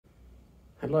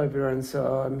Hello everyone,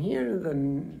 so I'm here in the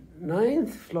 9th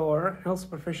floor Health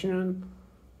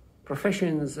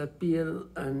Professions Appeal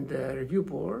and Review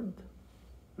Board,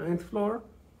 9th floor.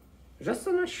 Just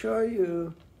want to show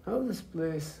you how this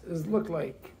place is look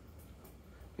like.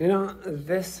 You know,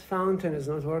 this fountain is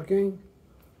not working.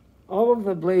 All of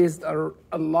the blades are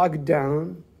locked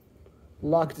down.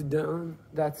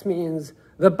 That means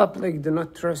the public do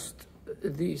not trust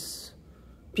these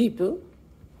people,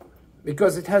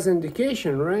 because it has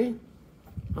indication, right?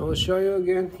 I will show you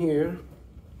again here.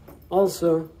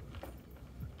 Also,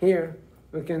 here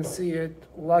we can see it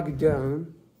locked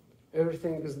down.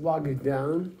 Everything is locked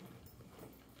down.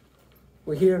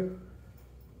 We're here,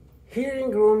 hearing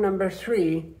room number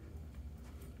 3.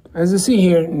 As you see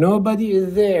here, nobody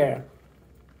is there.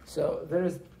 So there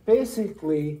is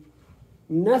basically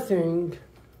nothing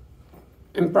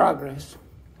in progress.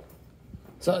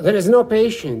 So there is no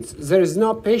patients. There is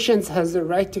no patients has the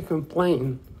right to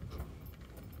complain.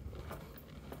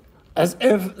 As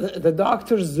if the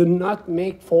doctors do not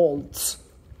make faults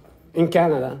in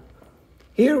Canada.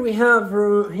 Here we have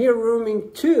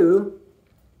rooming 2.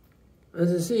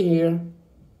 As you see here,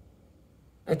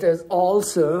 it is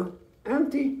also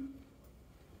empty.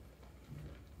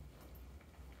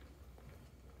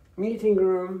 Meeting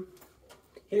room,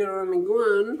 here rooming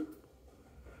 1,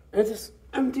 it is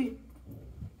empty.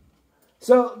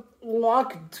 So,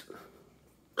 locked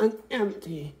and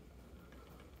empty.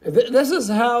 This is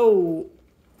how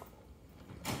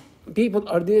people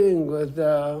are dealing with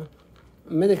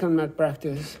medical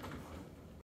malpractice.